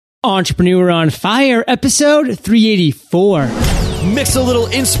Entrepreneur on Fire, episode 384. Mix a little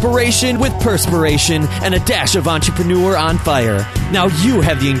inspiration with perspiration and a dash of entrepreneur on fire. Now you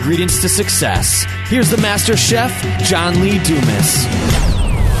have the ingredients to success. Here's the master chef, John Lee Dumas.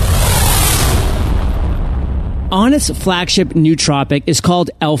 Onnit's flagship nootropic is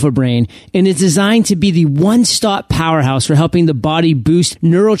called Alpha Brain, and it's designed to be the one-stop powerhouse for helping the body boost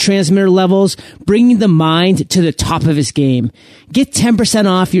neurotransmitter levels, bringing the mind to the top of its game. Get 10%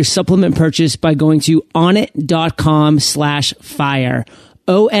 off your supplement purchase by going to onnit.com/fire.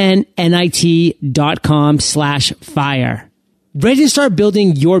 onnit.com/fire. Ready to start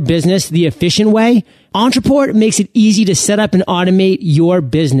building your business the efficient way? Entreport makes it easy to set up and automate your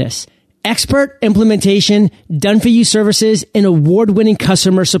business. Expert implementation, done-for-you services, and award-winning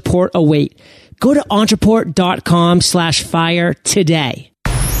customer support await. Go to entreport.com/fire today.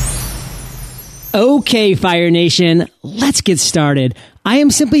 Okay, Fire Nation, let's get started. I am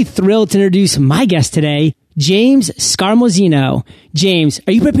simply thrilled to introduce my guest today, James Scarmozzino. James,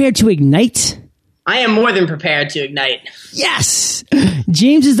 are you prepared to ignite? I am more than prepared to ignite. Yes!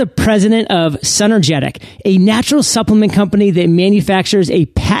 James is the president of Sunergetic, a natural supplement company that manufactures a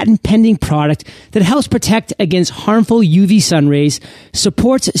patent-pending product that helps protect against harmful UV sun rays,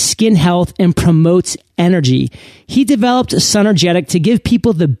 supports skin health, and promotes energy. He developed Sunergetic to give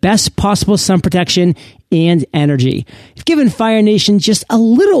people the best possible sun protection and energy. You've given Fire Nation just a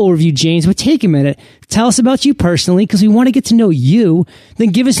little overview, James, but take a minute. Tell us about you personally, because we want to get to know you.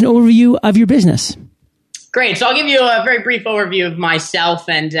 Then give us an overview of your business. Great. So I'll give you a very brief overview of myself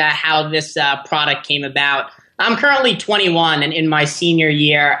and how this product came about. I'm currently 21 and in my senior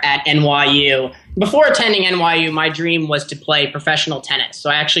year at NYU. Before attending NYU, my dream was to play professional tennis. So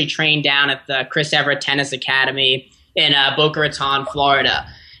I actually trained down at the Chris Everett Tennis Academy in Boca Raton, Florida.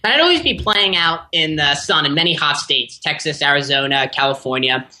 And I'd always be playing out in the sun in many hot states, Texas, Arizona,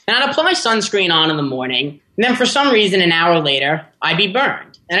 California. And I'd apply sunscreen on in the morning. And then for some reason, an hour later, I'd be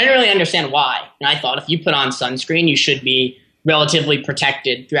burned. And I didn't really understand why. And I thought if you put on sunscreen, you should be relatively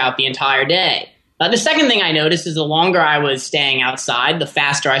protected throughout the entire day. The second thing I noticed is the longer I was staying outside, the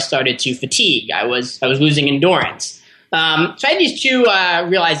faster I started to fatigue. I was losing endurance. So I had these two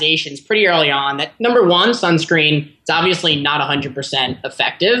realizations pretty early on that, number one, sunscreen is obviously not 100%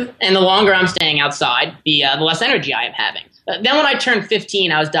 effective. And the longer I'm staying outside, the less energy I am having. Then when I turned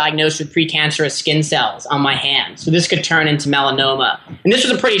 15, I was diagnosed with precancerous skin cells on my hands. So this could turn into melanoma. And this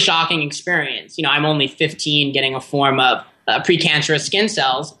was a pretty shocking experience. You know, I'm only 15 getting a form of precancerous skin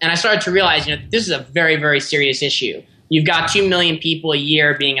cells. And I started to realize, this is a very, very serious issue. You've got 2 million people a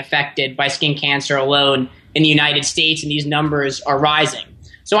year being affected by skin cancer alone in the United States, and these numbers are rising.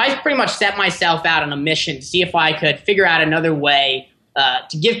 So I pretty much set myself out on a mission to see if I could figure out another way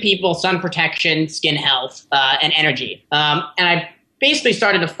to give people sun protection, skin health, and energy. And I basically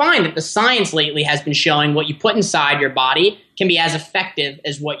started to find that the science lately has been showing what you put inside your body can be as effective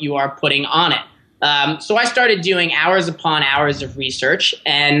as what you are putting on it. So I started doing hours upon hours of research,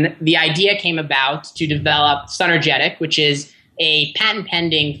 and the idea came about to develop Sunergetic, which is a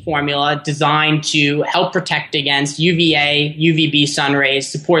patent-pending formula designed to help protect against UVA, UVB sun rays,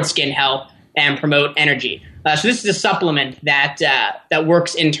 support skin health, and promote energy. So this is a supplement that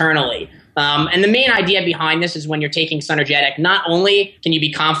works internally. And the main idea behind this is when you're taking Sunergetic, not only can you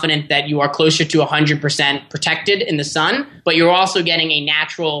be confident that you are closer to 100% protected in the sun, but you're also getting a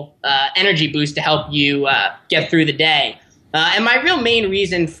natural energy boost to help you get through the day. And my real main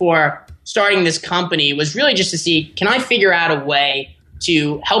reason for starting this company was really just to see, can I figure out a way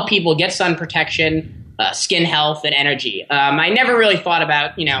to help people get sun protection, skin health, and energy? I never really thought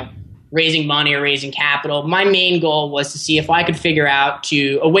about, raising money or raising capital. My main goal was to see if I could figure out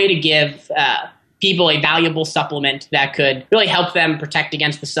a way to give people a valuable supplement that could really help them protect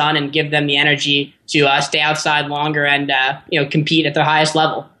against the sun and give them the energy to stay outside longer and compete at the highest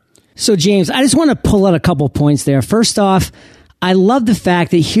level. So James, I just want to pull out a couple points there. First off, I love the fact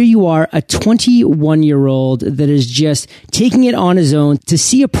that here you are, a 21-year-old that is just taking it on his own to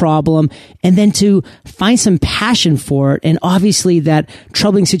see a problem and then to find some passion for it. And obviously that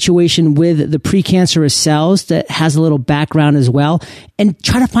troubling situation with the precancerous cells that has a little background as well, and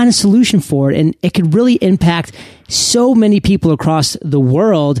try to find a solution for it. And it could really impact so many people across the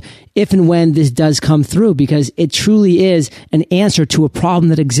world if and when this does come through, because it truly is an answer to a problem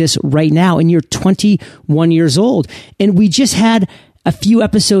that exists right now. And you're 21 years old. And we just had a few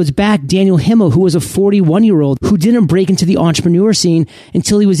episodes back, Daniel Himmel, who was a 41-year-old who didn't break into the entrepreneur scene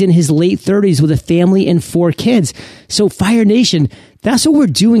until he was in his late 30s with a family and 4 kids. So Fire Nation, That's what we're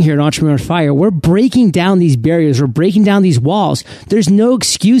doing here at Entrepreneur on Fire. We're breaking down these barriers. We're breaking down these walls. There's no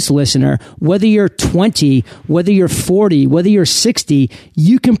excuse, listener. Whether you're 20, whether you're 40, whether you're 60,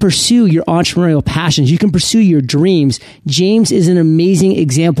 you can pursue your entrepreneurial passions. You can pursue your dreams. James is an amazing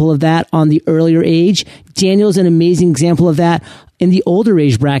example of that on the earlier age. Daniel's an amazing example of that in the older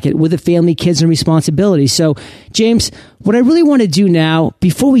age bracket with a family, kids, and responsibilities. So, James, what I really want to do now,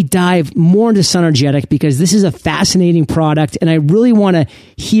 before we dive more into Sunergetic, because this is a fascinating product, and I really want to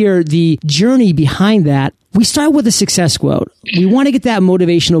hear the journey behind that, we start with a success quote. We want to get that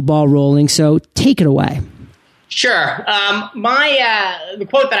motivational ball rolling, so take it away. Sure. The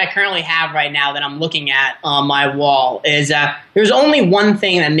quote that I currently have right now that I'm looking at on my wall is, there's only one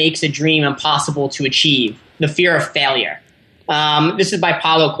thing that makes a dream impossible to achieve, the fear of failure. This is by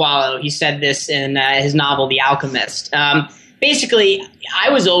Paulo Coelho. He said this in his novel, The Alchemist. Basically, I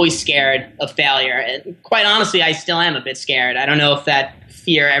was always scared of failure. And quite honestly, I still am a bit scared. I don't know if that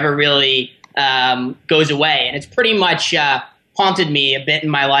fear ever really goes away. And it's pretty much haunted me a bit in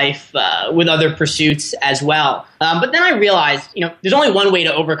my life with other pursuits as well. But then I realized, there's only one way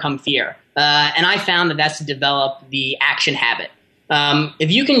to overcome fear. And I found that that's to develop the action habit.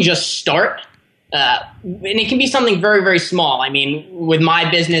 If you can just start, and it can be something very, very small. I mean, with my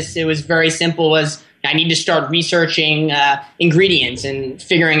business, it was very simple. I need to start researching ingredients and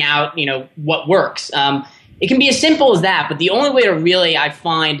figuring out, what works. It can be as simple as that. But the only way to really, I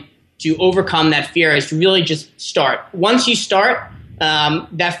find, to overcome that fear is to really just start. Once you start,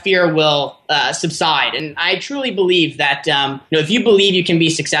 that fear will subside. And I truly believe that, if you believe you can be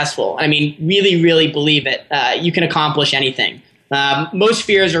successful, I mean, really, really believe it, you can accomplish anything. Most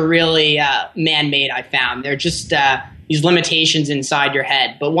fears are really man-made, I found. They're just these limitations inside your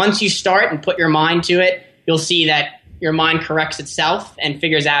head. But once you start and put your mind to it, you'll see that your mind corrects itself and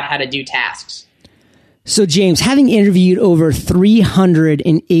figures out how to do tasks. So, James, having interviewed over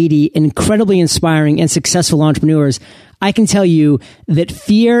 380 incredibly inspiring and successful entrepreneurs, I can tell you that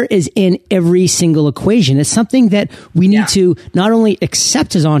fear is in every single equation. It's something that we need to not only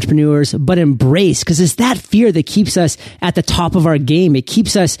accept as entrepreneurs, but embrace, because it's that fear that keeps us at the top of our game. It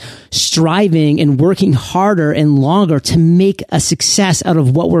keeps us striving and working harder and longer to make a success out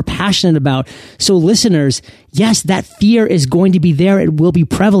of what we're passionate about. So listeners, yes, that fear is going to be there. It will be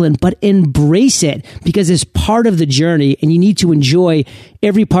prevalent, but embrace it because it's part of the journey and you need to enjoy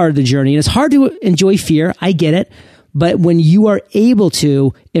every part of the journey. And it's hard to enjoy fear. I get it. But when you are able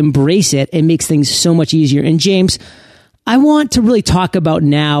to embrace it, it makes things so much easier. And James, I want to really talk about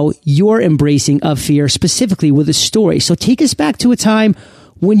now your embracing of fear, specifically with a story. So take us back to a time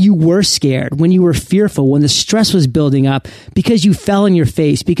when you were scared, when you were fearful, when the stress was building up because you fell on your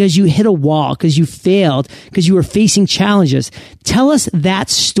face, because you hit a wall, because you failed, because you were facing challenges. Tell us that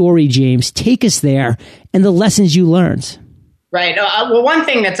story, James. Take us there and the lessons you learned. Right. Well, one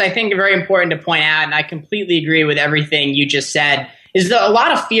thing that's, I think, very important to point out, and I completely agree with everything you just said, is that a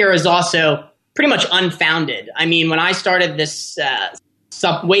lot of fear is also pretty much unfounded. I mean, when I started this,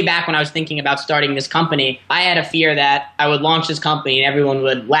 way back when I was thinking about starting this company, I had a fear that I would launch this company and everyone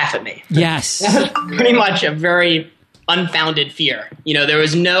would laugh at me. Yes. That was pretty much a very unfounded fear. There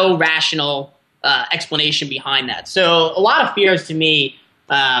was no rational explanation behind that. So a lot of fears to me,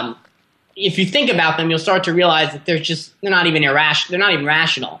 if you think about them, you'll start to realize that they're not even irrational. They're not even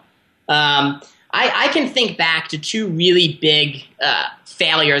rational. I can think back to two really big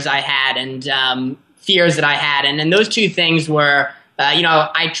failures I had and fears that I had, and those two things were,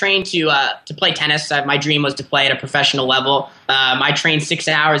 I trained to play tennis. My dream was to play at a professional level. I trained 6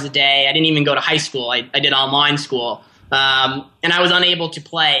 hours a day. I didn't even go to high school. I did online school, and I was unable to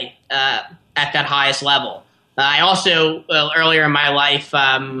play at that highest level. I also, earlier in my life,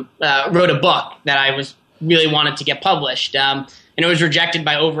 wrote a book that I really wanted to get published, and it was rejected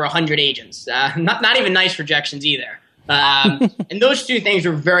by over 100 agents. Not even nice rejections either. And those two things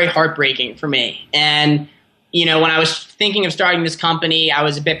were very heartbreaking for me. And, when I was thinking of starting this company, I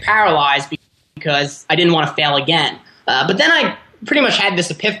was a bit paralyzed because I didn't want to fail again. But then I pretty much had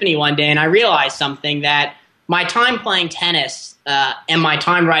this epiphany one day, and I realized something, that my time playing tennis and my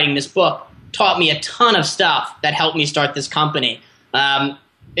time writing this book taught me a ton of stuff that helped me start this company.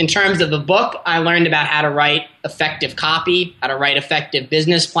 In terms of the book, I learned about how to write effective copy, how to write effective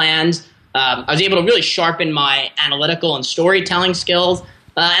business plans. I was able to really sharpen my analytical and storytelling skills.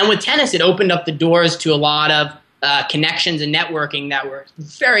 And with tennis, it opened up the doors to a lot of connections and networking that were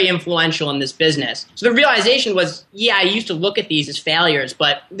very influential in this business. So the realization was, I used to look at these as failures,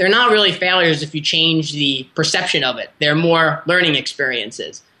 but they're not really failures if you change the perception of it. They're more learning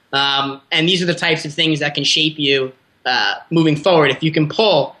experiences. And these are the types of things that can shape you moving forward. If you can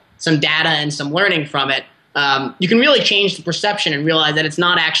pull some data and some learning from it, you can really change the perception and realize that it's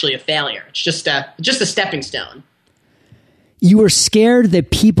not actually a failure. It's just a stepping stone. You were scared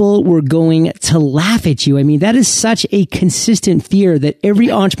that people were going to laugh at you. I mean, that is such a consistent fear that every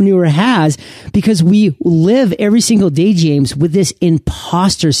entrepreneur has, because we live every single day, James, with this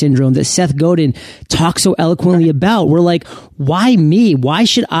imposter syndrome that Seth Godin talks so eloquently about. We're like, why me? Why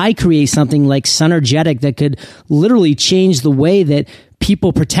should I create something like Sunergetic that could literally change the way that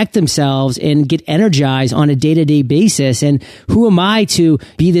people protect themselves and get energized on a day-to-day basis? And who am I to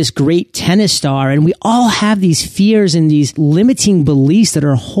be this great tennis star? And we all have these fears and these limiting beliefs that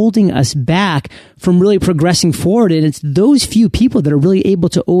are holding us back from really progressing forward. And it's those few people that are really able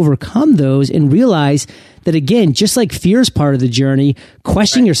to overcome those and realize that, again, just like fear is part of the journey,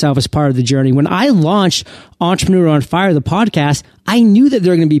 questioning yourself is part of the journey. When I launched Entrepreneur on Fire, the podcast, I knew that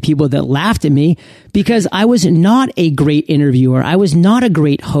there were going to be people that laughed at me because I was not a great interviewer. I was not a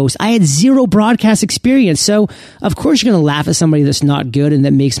great host. I had zero broadcast experience. So of course you're going to laugh at somebody that's not good and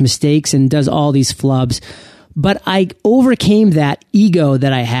that makes mistakes and does all these flubs. But I overcame that ego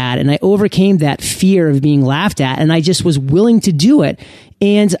that I had, and I overcame that fear of being laughed at, and I just was willing to do it.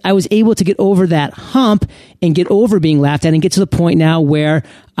 And I was able to get over that hump and get over being laughed at and get to the point now where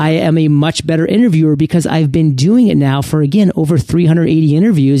I am a much better interviewer because I've been doing it now for, again, over 380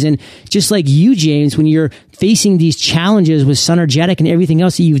 interviews. And just like you, James, when you're facing these challenges with Sunergetic and everything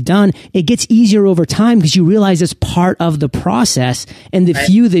else that you've done, it gets easier over time because you realize it's part of the process. And the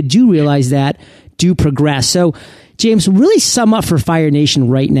few that do realize that do progress. So, James, really sum up for Fire Nation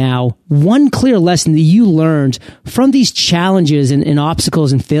right now one clear lesson that you learned from these challenges and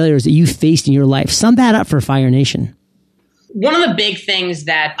obstacles and failures that you faced in your life. Sum that up for Fire Nation. One of the big things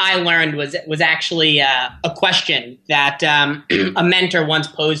that I learned was actually a question that a mentor once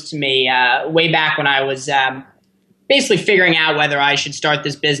posed to me way back when I was basically figuring out whether I should start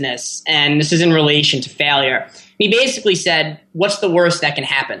this business. And this is in relation to failure. He basically said, "What's the worst that can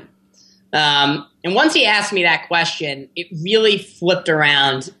happen?" And once he asked me that question, it really flipped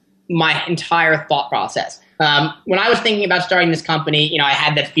around my entire thought process. When I was thinking about starting this company, I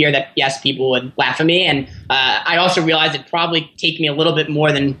had that fear that, yes, people would laugh at me. And I also realized it'd probably take me a little bit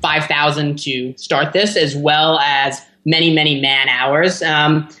more than 5,000 to start this, as well as many, many man hours.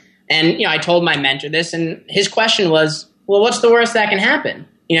 And I told my mentor this, and his question was, well, what's the worst that can happen?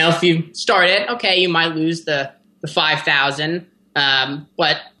 If you start it, okay, you might lose the 5,000,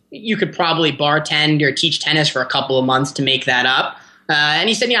 but you could probably bartend or teach tennis for a couple of months to make that up. And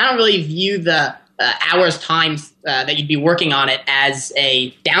he said, I don't really view the hours, times that you'd be working on it as a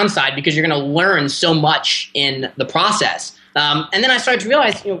downside because you're going to learn so much in the process. And then I started to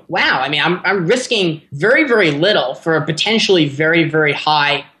realize, wow, I mean, I'm risking very, very little for a potentially very, very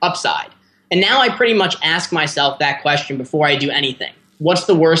high upside. And now I pretty much ask myself that question before I do anything. What's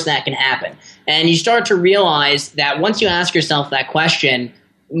the worst that can happen? And you start to realize that once you ask yourself that question,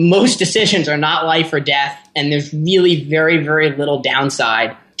 most decisions are not life or death, and there's really very, very little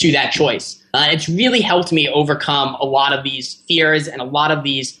downside to that choice. It's really helped me overcome a lot of these fears and a lot of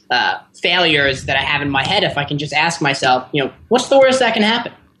these failures that I have in my head if I can just ask myself, what's the worst that can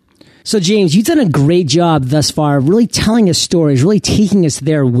happen? So, James, you've done a great job thus far of really telling us stories, really taking us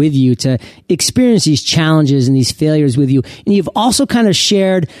there with you to experience these challenges and these failures with you. And you've also kind of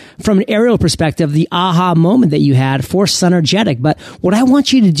shared from an aerial perspective the aha moment that you had for Sunergetic. But what I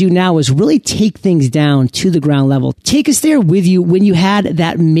want you to do now is really take things down to the ground level. Take us there with you when you had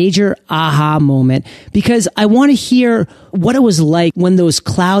that major aha moment, because I want to hear what it was like when those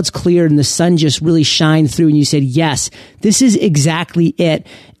clouds cleared and the sun just really shined through and you said, yes, this is exactly it.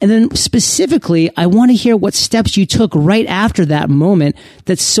 And then specifically, I want to hear what steps you took right after that moment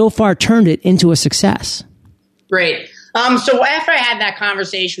that so far turned it into a success. Great. So after I had that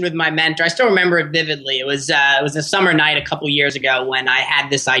conversation with my mentor, I still remember it vividly. It was a summer night a couple years ago when I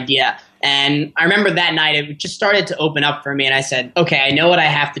had this idea. And I remember that night, it just started to open up for me. And I said, okay, I know what I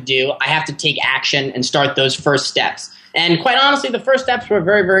have to do. I have to take action and start those first steps. And quite honestly, the first steps were a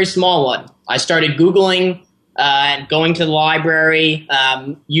very, very small one. I started Googling, going to the library,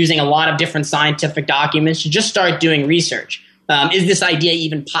 using a lot of different scientific documents to just start doing research. Is this idea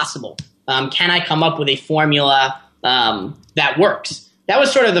even possible? Can I come up with a formula that works? That was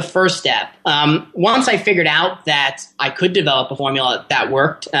sort of the first step. Once I figured out that I could develop a formula that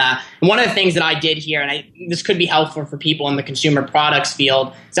worked, and one of the things that I did here, and this could be helpful for people in the consumer products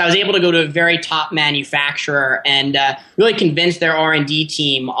field, is I was able to go to a very top manufacturer and really convince their R&D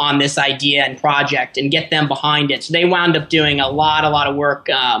team on this idea and project and get them behind it. So they wound up doing a lot of work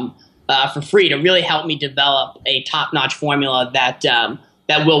for free to really help me develop a top-notch formula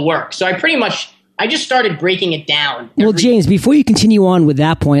that will work. So I pretty much I just started breaking it down. Well, James, before you continue on with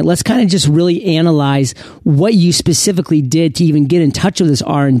that point, let's kind of just really analyze what you specifically did to even get in touch with this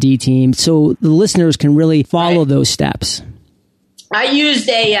R&D team so the listeners can really follow those steps. I used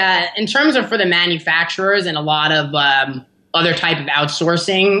in terms of for the manufacturers and a lot of other type of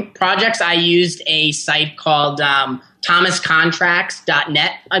outsourcing projects, I used a site called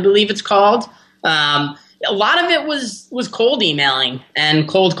thomascontracts.net, I believe it's called. A lot of it was cold emailing and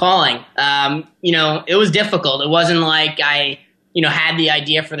cold calling. It was difficult. It wasn't like I, had the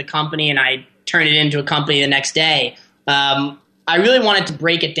idea for the company and I turned it into a company the next day. I really wanted to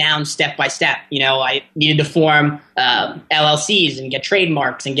break it down step by step. I needed to form LLCs and get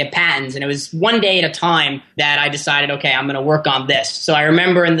trademarks and get patents. And it was one day at a time that I decided, okay, I'm going to work on this. So I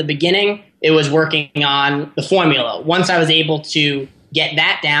remember in the beginning, it was working on the formula. Once I was able to get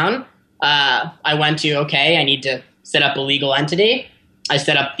that down, I went to, okay, I need to set up a legal entity. I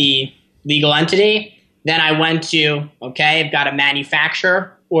set up the legal entity. Then I went to, okay, I've got to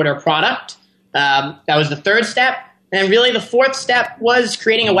manufacture, order product. That was the third step. And then really the fourth step was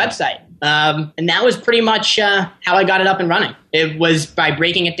creating a website. And that was pretty much how I got it up and running. It was by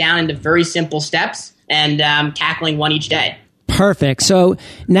breaking it down into very simple steps and tackling one each day. Perfect. So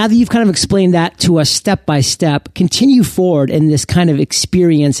now that you've kind of explained that to us step by step, continue forward in this kind of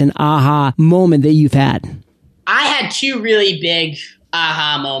experience and aha moment that you've had. I had two really big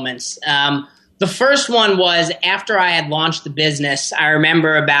aha moments. The first one was after I had launched the business. I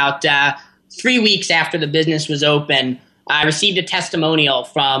remember about 3 weeks after the business was open, I received a testimonial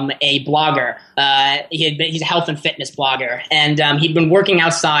from a blogger. He's a health and fitness blogger, and he'd been working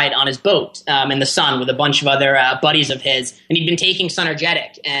outside on his boat in the sun with a bunch of other buddies of his, and he'd been taking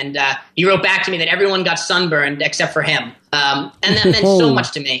Sunergetic. And he wrote back to me that everyone got sunburned except for him. And that meant so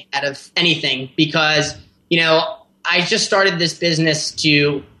much to me out of anything because, I just started this business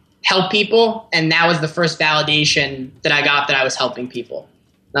to help people, and that was the first validation that I got that I was helping people.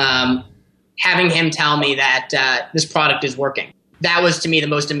 Having him tell me that this product is working. That was, to me, the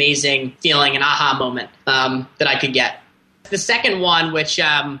most amazing feeling and aha moment that I could get. The second one, which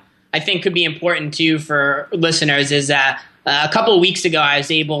I think could be important, too, for listeners, is a couple of weeks ago, I was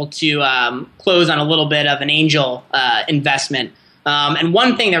able to close on a little bit of an angel investment. And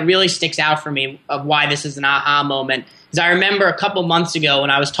one thing that really sticks out for me of why this is an aha moment is I remember a couple months ago when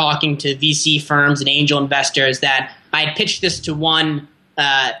I was talking to VC firms and angel investors that I had pitched this to one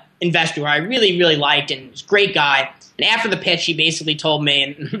investor who I really, really liked, and was a great guy. And after the pitch, he basically told me,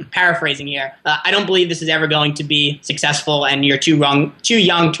 and paraphrasing here, I don't believe this is ever going to be successful, and you're too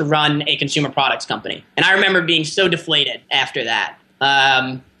young to run a consumer products company. And I remember being so deflated after that.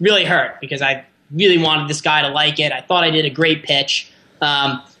 Really hurt because I really wanted this guy to like it. I thought I did a great pitch.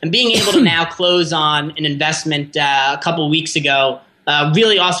 And being able to now close on an investment a couple of weeks ago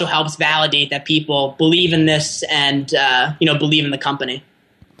really also helps validate that people believe in this and believe in the company.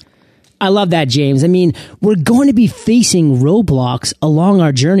 I love that, James. I mean, we're going to be facing roadblocks along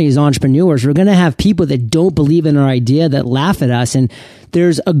our journey as entrepreneurs. We're going to have people that don't believe in our idea, that laugh at us. And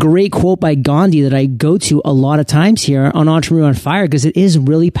there's a great quote by Gandhi that I go to a lot of times here on Entrepreneur on Fire because it is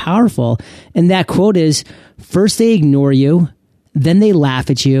really powerful. And that quote is, first they ignore you, then they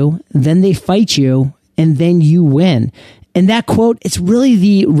laugh at you, then they fight you, and then you win. And that quote, it's really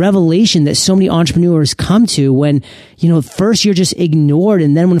the revelation that so many entrepreneurs come to when, first you're just ignored.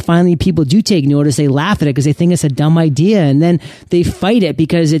 And then when finally people do take notice, they laugh at it because they think it's a dumb idea. And then they fight it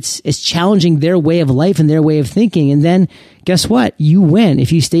because it's challenging their way of life and their way of thinking. And then guess what? You win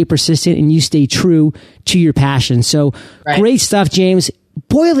if you stay persistent and you stay true to your passion. So Great stuff, James.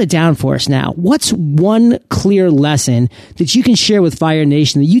 Boil it down for us now. What's one clear lesson that you can share with Fire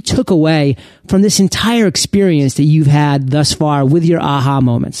Nation that you took away from this entire experience that you've had thus far with your aha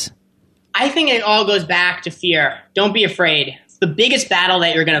moments? I think it all goes back to fear. Don't be afraid. It's the biggest battle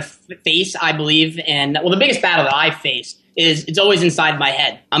that you're going to face, I believe. And the biggest battle that I face is it's always inside my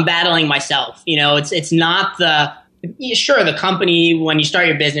head. I'm battling myself. It's not the company, when you start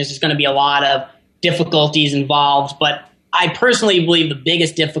your business, there's going to be a lot of difficulties involved, but I personally believe the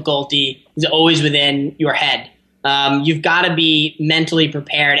biggest difficulty is always within your head. You've got to be mentally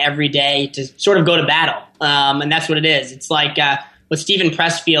prepared every day to sort of go to battle. And that's what it is. It's like what Stephen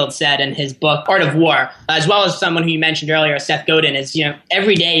Pressfield said in his book, Art of War, as well as someone who you mentioned earlier, Seth Godin, is,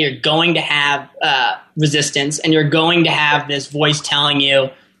 every day you're going to have resistance and you're going to have this voice telling you,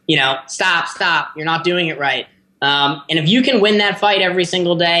 stop, you're not doing it right. And if you can win that fight every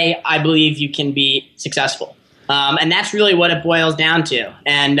single day, I believe you can be successful. And that's really what it boils down to.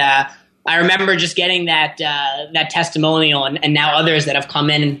 And I remember just getting that testimonial, and now others that have come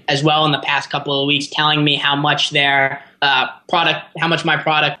in as well in the past couple of weeks telling me how much their how much my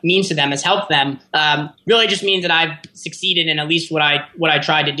product means to them, has helped them. Really just means that I've succeeded in at least what I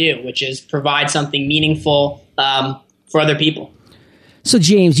tried to do, which is provide something meaningful for other people. So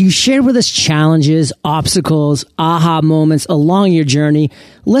James, you shared with us challenges, obstacles, aha moments along your journey.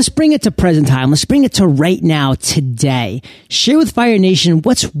 Let's bring it to present time. Let's bring it to right now, today. Share with Fire Nation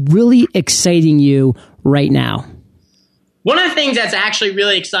what's really exciting you right now. One of the things that's actually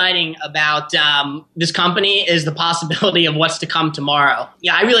really exciting about this company is the possibility of what's to come tomorrow.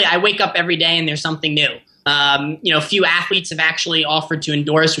 Yeah, I wake up every day and there's something new. A few athletes have actually offered to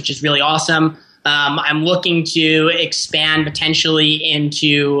endorse, which is really awesome. I'm looking to expand potentially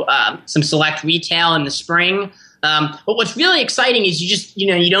into some select retail in the spring. But what's really exciting is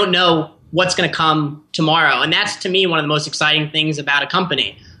you don't know what's going to come tomorrow. And that's, to me, one of the most exciting things about a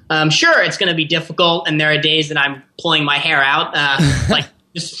company. Sure, it's going to be difficult, and there are days that I'm pulling my hair out.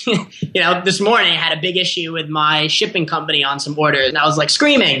 This morning I had a big issue with my shipping company on some orders, and I was like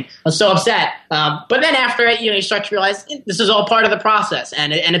screaming. I was so upset. But then after it, you start to realize this is all part of the process,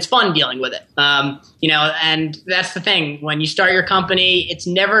 and it's fun dealing with it. And that's the thing. When you start your company, it's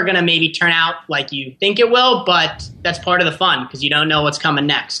never going to maybe turn out like you think it will, but that's part of the fun because you don't know what's coming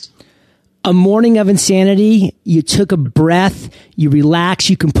next. A morning of insanity, you took a breath, you relax,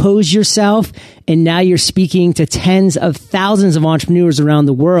 you compose yourself, and now you're speaking to tens of thousands of entrepreneurs around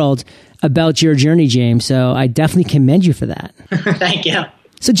the world about your journey, James. So I definitely commend you for that. Thank you.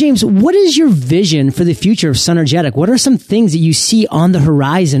 So James, what is your vision for the future of Sunergetic? What are some things that you see on the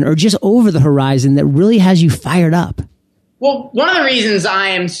horizon or just over the horizon that really has you fired up? Well, one of the reasons I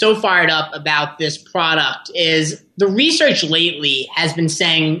am so fired up about this product is the research lately has been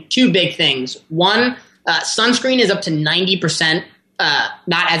saying two big things. One, sunscreen is up to 90%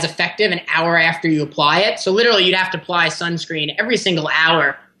 not as effective an hour after you apply it. So literally you'd have to apply sunscreen every single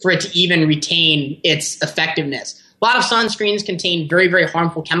hour for it to even retain its effectiveness. A lot of sunscreens contain very, very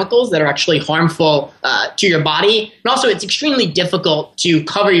harmful chemicals that are actually harmful to your body. And also, it's extremely difficult to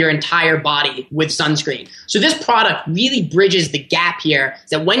cover your entire body with sunscreen. So this product really bridges the gap here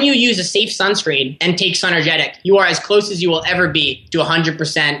that when you use a safe sunscreen and take Sunergetic, you are as close as you will ever be to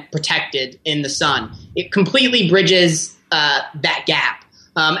 100% protected in the sun. It completely bridges that gap.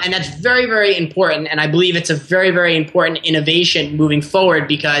 And that's very, very important. And I believe it's a very, very important innovation moving forward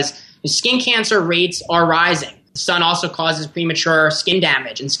because skin cancer rates are rising. The sun also causes premature skin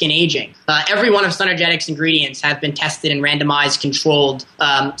damage and skin aging. Every one of Sunergetic's ingredients have been tested in randomized controlled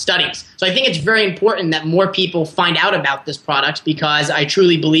studies. So I think it's very important that more people find out about this product because I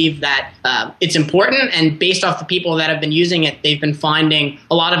truly believe that it's important. And based off the people that have been using it, they've been finding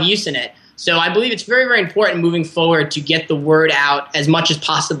a lot of use in it. So I believe it's very, very important moving forward to get the word out as much as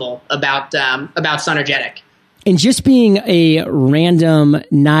possible about Sunergetic. And just being a random,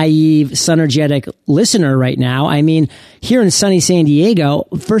 naive Sunergetic listener right now, I mean, here in sunny San Diego,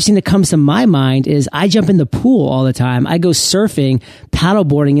 first thing that comes to my mind is I jump in the pool all the time. I go surfing,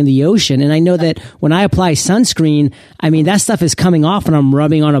 paddleboarding in the ocean. And I know that when I apply sunscreen, I mean, that stuff is coming off when I'm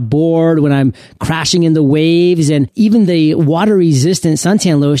rubbing on a board, when I'm crashing in the waves. And even the water-resistant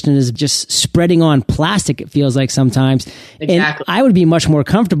suntan lotion is just spreading on plastic, it feels like sometimes. Exactly. And I would be much more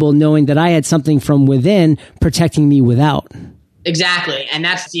comfortable knowing that I had something from within protecting me without. Exactly. And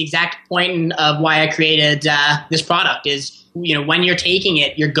that's the exact point of why I created this product is, when you're taking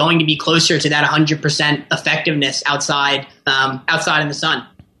it, you're going to be closer to that 100% effectiveness outside in the sun.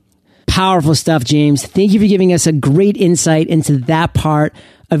 Powerful stuff, James. Thank you for giving us a great insight into that part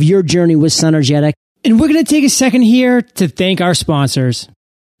of your journey with Sunergetic. And we're going to take a second here to thank our sponsors.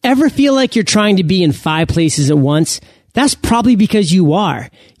 Ever feel like you're trying to be in 5 places at once? That's probably because you are.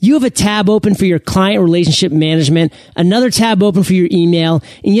 You have a tab open for your client relationship management, another tab open for your email,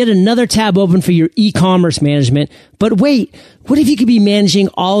 and yet another tab open for your e-commerce management. But wait, what if you could be managing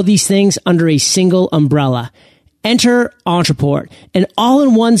all of these things under a single umbrella? Enter Entreport, an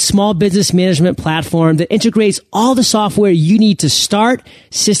all-in-one small business management platform that integrates all the software you need to start,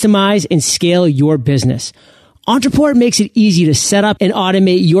 systemize, and scale your business. Entreport makes it easy to set up and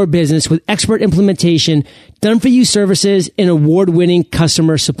automate your business with expert implementation, done-for-you services, and award-winning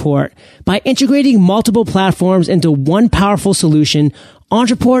customer support. By integrating multiple platforms into one powerful solution,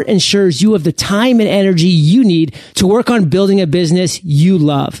 Entreport ensures you have the time and energy you need to work on building a business you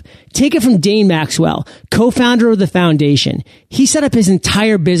love. Take it from Dane Maxwell, co-founder of the foundation. He set up his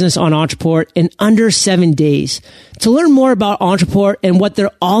entire business on Entreport in under 7 days. To learn more about Entreport and what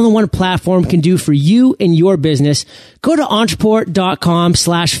their all-in-one platform can do for you and your business, go to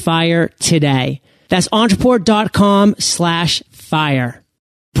entreport.com/fire today. That's entreport.com/fire.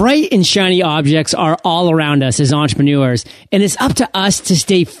 Bright and shiny objects are all around us as entrepreneurs, and it's up to us to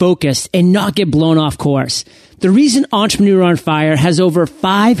stay focused and not get blown off course. The reason Entrepreneur on Fire has over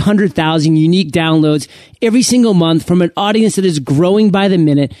 500,000 unique downloads every single month from an audience that is growing by the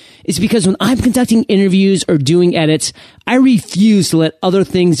minute is because when I'm conducting interviews or doing edits, I refuse to let other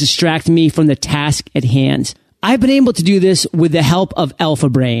things distract me from the task at hand. I've been able to do this with the help of Alpha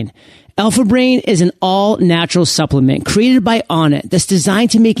Brain. Alpha Brain is an all-natural supplement created by Onnit that's designed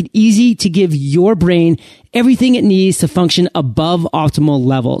to make it easy to give your brain everything it needs to function above optimal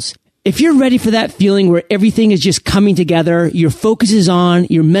levels. If you're ready for that feeling where everything is just coming together, your focus is on,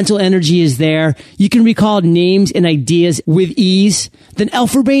 your mental energy is there, you can recall names and ideas with ease, then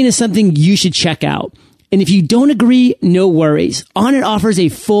Alpha Brain is something you should check out. And if you don't agree, no worries. Onnit offers a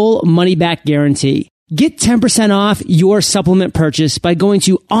full money-back guarantee. Get 10% off your supplement purchase by going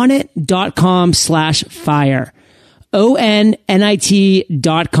to onnit.com/fire.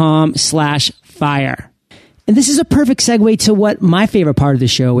 onnit.com/fire. And this is a perfect segue to what my favorite part of the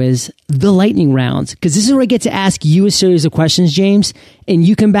show is, the lightning rounds. Because this is where I get to ask you a series of questions, James, and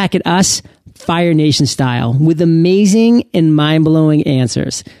you come back at us, Fire Nation style, with amazing and mind-blowing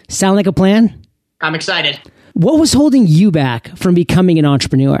answers. Sound like a plan? I'm excited. What was holding you back from becoming an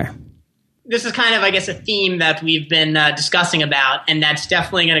entrepreneur? This is kind of, I guess, a theme that we've been discussing about, and that's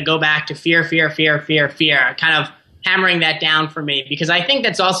definitely going to go back to fear, kind of hammering that down for me, because I think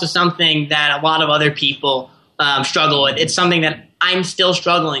that's also something that a lot of other people struggle with. It's something that I'm still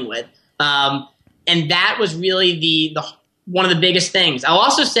struggling with. And that was really the one of the biggest things. I'll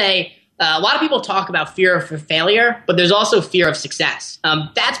also say a lot of people talk about fear of failure, but there's also fear of success.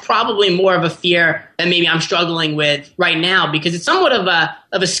 That's probably more of a fear that maybe I'm struggling with right now, because it's somewhat of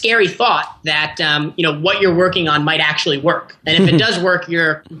a scary thought that what you're working on might actually work, and if it does work,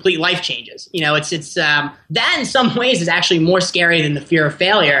 your complete life changes. It's that in some ways is actually more scary than the fear of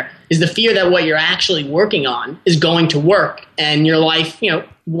failure. Is the fear that what you're actually working on is going to work, and your life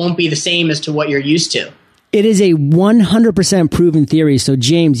won't be the same as to what you're used to. It is a 100% proven theory. So,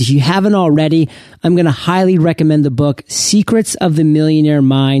 James, if you haven't already, I'm going to highly recommend the book Secrets of the Millionaire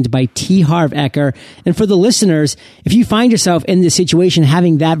Mind by T. Harv Eker. And for the listeners, if you find yourself in this situation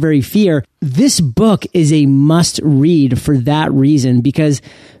having that very fear, this book is a must read for that reason, because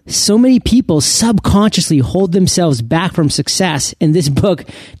so many people subconsciously hold themselves back from success. And this book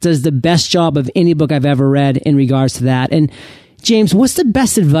does the best job of any book I've ever read in regards to that. And James, what's the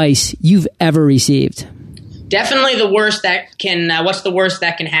best advice you've ever received? Definitely the worst that can, what's the worst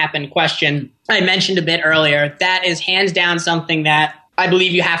that can happen question I mentioned a bit earlier. That is hands down something that I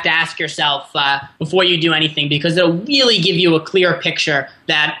believe you have to ask yourself before you do anything, because it'll really give you a clear picture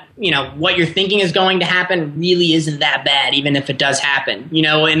that, what you're thinking is going to happen really isn't that bad, even if it does happen.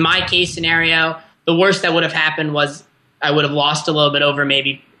 In my case scenario, the worst that would have happened was I would have lost a little bit over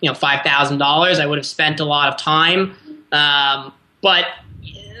maybe, $5,000. I would have spent a lot of time. But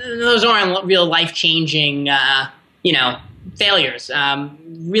those aren't real life-changing, failures.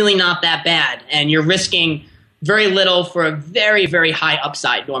 Really not that bad. And you're risking very little for a very, very high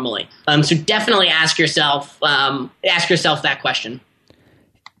upside normally. So definitely ask yourself that question.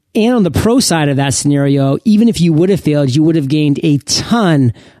 And on the pro side of that scenario, even if you would have failed, you would have gained a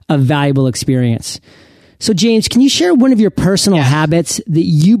ton of valuable experience. So James, can you share one of your personal habits that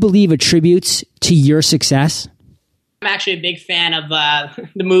you believe attributes to your success? I'm actually a big fan of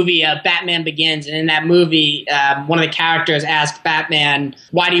the movie Batman Begins. And in that movie, one of the characters asked Batman,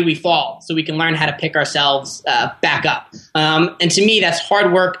 why do we fall? So we can learn how to pick ourselves back up. And to me, that's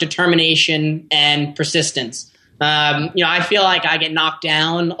hard work, determination, and persistence. I feel like I get knocked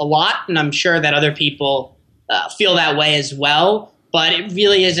down a lot, and I'm sure that other people feel that way as well. But it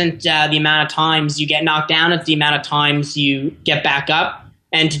really isn't the amount of times you get knocked down. It's the amount of times you get back up.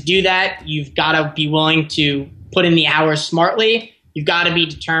 And to do that, you've got to be willing to put in the hours smartly. You've got to be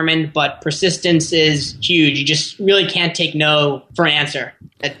determined, but persistence is huge. You just really can't take no for an answer.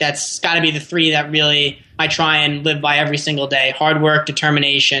 That's got to be the three that really I try and live by every single day: hard work,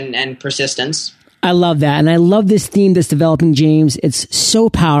 determination, and persistence. I love that. And I love this theme that's developing, James. It's so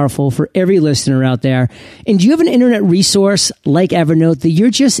powerful for every listener out there. And do you have an internet resource like Evernote that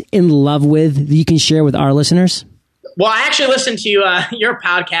you're just in love with that you can share with our listeners? Well, I actually listened to your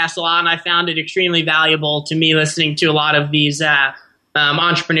podcast a lot, and I found it extremely valuable to me listening to a lot of these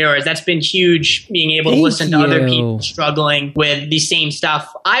entrepreneurs. That's been huge, being able to listen to other people struggling with the same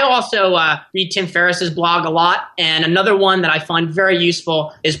stuff. I also read Tim Ferriss's blog a lot, and another one that I find very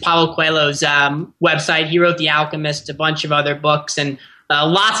useful is Paulo Coelho's website. He wrote The Alchemist, a bunch of other books, and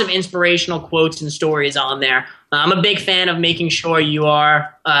lots of inspirational quotes and stories on there. I'm a big fan of making sure you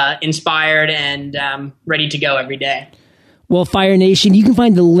are inspired and ready to go every day. Well, Fire Nation, you can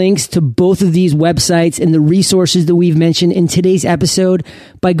find the links to both of these websites and the resources that we've mentioned in today's episode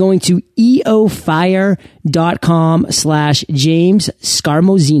by going to eofire.com/James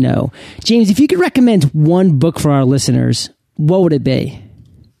Scarmozzino. James, if you could recommend one book for our listeners, what would it be?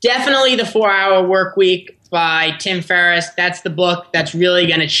 Definitely The 4-Hour Workweek by Tim Ferriss. That's the book that's really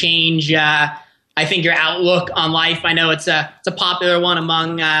going to change, I think, your outlook on life. I know it's a popular one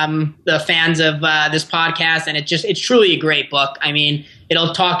among the fans of this podcast, and it's truly a great book. I mean,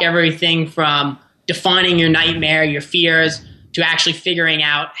 it'll talk everything from defining your nightmare, your fears, to actually figuring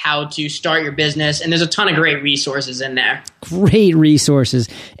out how to start your business. And there's a ton of great resources in there. Great resources.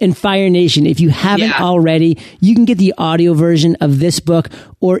 And Fire Nation, if you haven't already, you can get the audio version of this book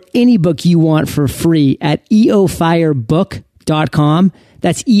or any book you want for free at eofirebook.com.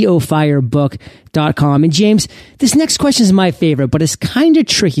 That's eofirebook.com. And James, this next question is my favorite, but it's kind of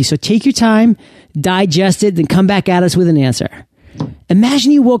tricky. So take your time, digest it, then come back at us with an answer.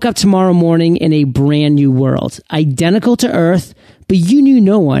 Imagine you woke up tomorrow morning in a brand new world, identical to Earth, but you knew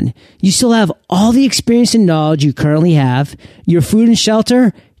no one. You still have all the experience and knowledge you currently have, your food and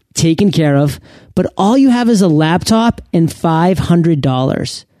shelter taken care of, but all you have is a laptop and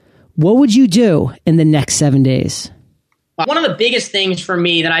 $500. What would you do in the next 7 days? One of the biggest things for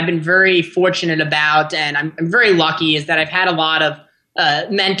me that I've been very fortunate about, and I'm very lucky, is that I've had a lot of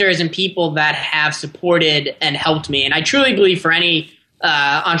mentors and people that have supported and helped me. And I truly believe for any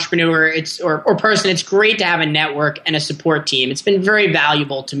entrepreneur or person, it's great to have a network and a support team. It's been very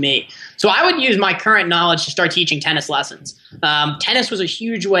valuable to me. So I would use my current knowledge to start teaching tennis lessons. Tennis was a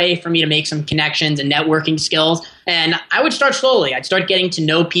huge way for me to make some connections and networking skills. And I would start slowly. I'd start getting to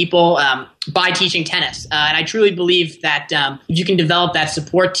know people by teaching tennis. And I truly believe that if you can develop that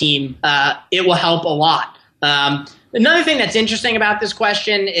support team, it will help a lot. Another thing that's interesting about this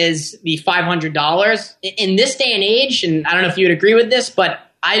question is the $500. In this day and age, and I don't know if you would agree with this, but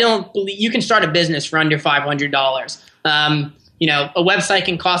I don't believe you can start a business for under $500. A website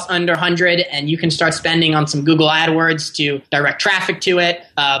can cost under $100, and you can start spending on some Google AdWords to direct traffic to it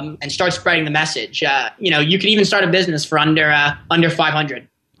and start spreading the message. You could even start a business for under $500.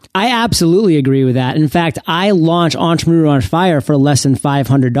 I absolutely agree with that. In fact, I launched Entrepreneur on Fire for less than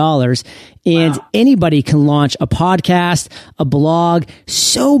 $500, and anybody can launch a podcast, a blog,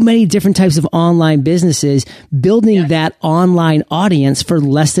 so many different types of online businesses, building that online audience for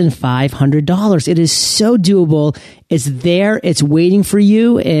less than $500. It is so doable. It's there. It's waiting for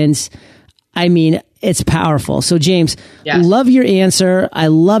you. And I mean, it's powerful. So James, love your answer. I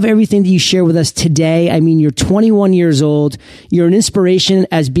love everything that you share with us today. I mean, you're 21 years old. You're an inspiration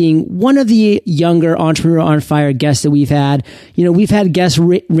as being one of the younger Entrepreneur on Fire guests that we've had. We've had guests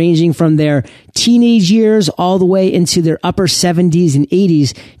ranging from their teenage years all the way into their upper 70s and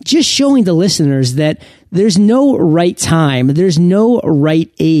 80s, just showing the listeners that there's no right time. There's no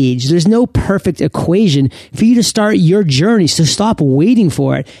right age. There's no perfect equation for you to start your journey. So stop waiting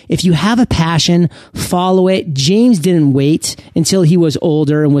for it. If you have a passion, follow it. James didn't wait until he was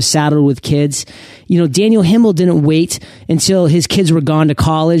older and was saddled with kids. Daniel Himmel didn't wait until his kids were gone to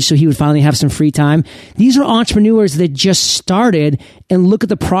college so he would finally have some free time. These are entrepreneurs that just started, and look at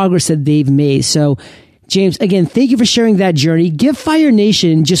the progress that they've made. So James, again, thank you for sharing that journey. Give Fire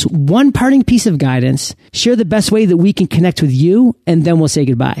Nation just one parting piece of guidance. Share the best way that we can connect with you, and then we'll say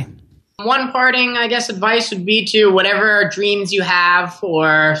goodbye. One parting, advice would be to whatever dreams you have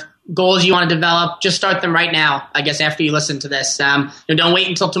or goals you want to develop, just start them right now, after you listen to this. Don't wait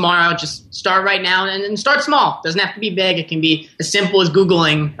until tomorrow. Just start right now and start small. It doesn't have to be big. It can be as simple as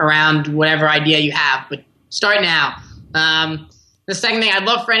Googling around whatever idea you have, but start now. The second thing, I'd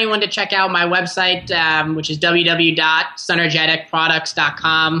love for anyone to check out my website, which is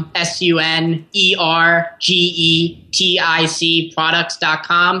www.sunergeticproducts.com, SUNERGETIC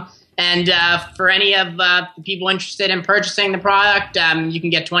products.com. And for any of the people interested in purchasing the product, you can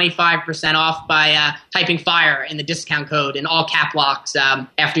get 25% off by typing FIRE in the discount code in all cap locks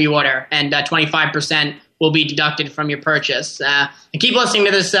after you order. And 25% will be deducted from your purchase. And keep listening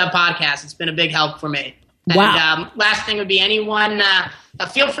to this podcast. It's been a big help for me. Wow. And last thing would be anyone,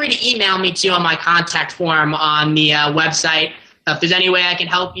 feel free to email me too on my contact form on the website. If there's any way I can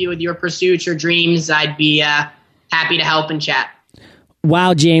help you with your pursuits or dreams, I'd be happy to help and chat.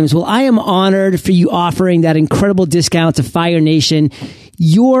 Wow, James. Well, I am honored for you offering that incredible discount to Fire Nation.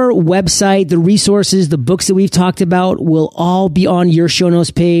 Your website, the resources, the books that we've talked about will all be on your show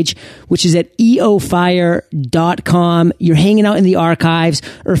notes page, which is at eofire.com. You're hanging out in the archives,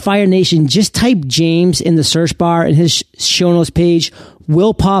 or Fire Nation, just type James in the search bar and his show notes page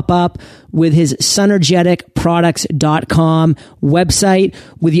will pop up with his Sunergeticproducts.com website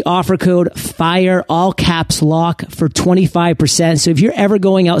with the offer code FIRE, all caps lock, for 25%. So if you're ever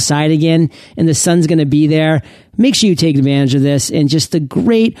going outside again and the sun's going to be there, make sure you take advantage of this and just the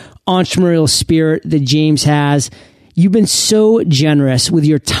great entrepreneurial spirit that James has. You've been so generous with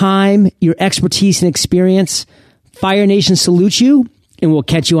your time, your expertise, and experience. Fire Nation salutes you, and we'll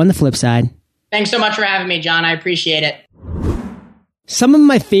catch you on the flip side. Thanks so much for having me, John. I appreciate it. Some of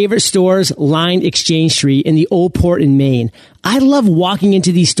my favorite stores lined Exchange Street in the Old Port in Maine. I love walking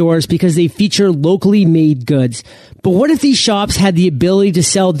into these stores because they feature locally made goods. But what if these shops had the ability to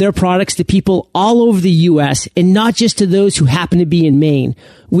sell their products to people all over the U.S. and not just to those who happen to be in Maine?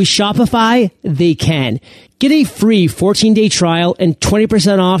 With Shopify, they can. Get a free 14-day trial and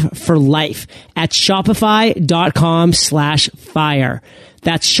 20% off for life at shopify.com/fire.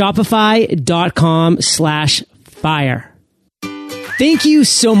 That's shopify.com/fire. Thank you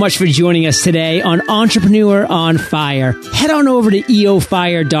so much for joining us today on Entrepreneur on Fire. Head on over to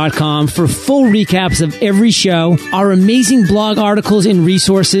eofire.com for full recaps of every show, our amazing blog articles and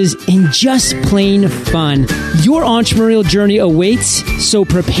resources, and just plain fun. Your entrepreneurial journey awaits, so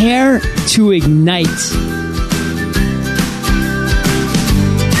prepare to ignite.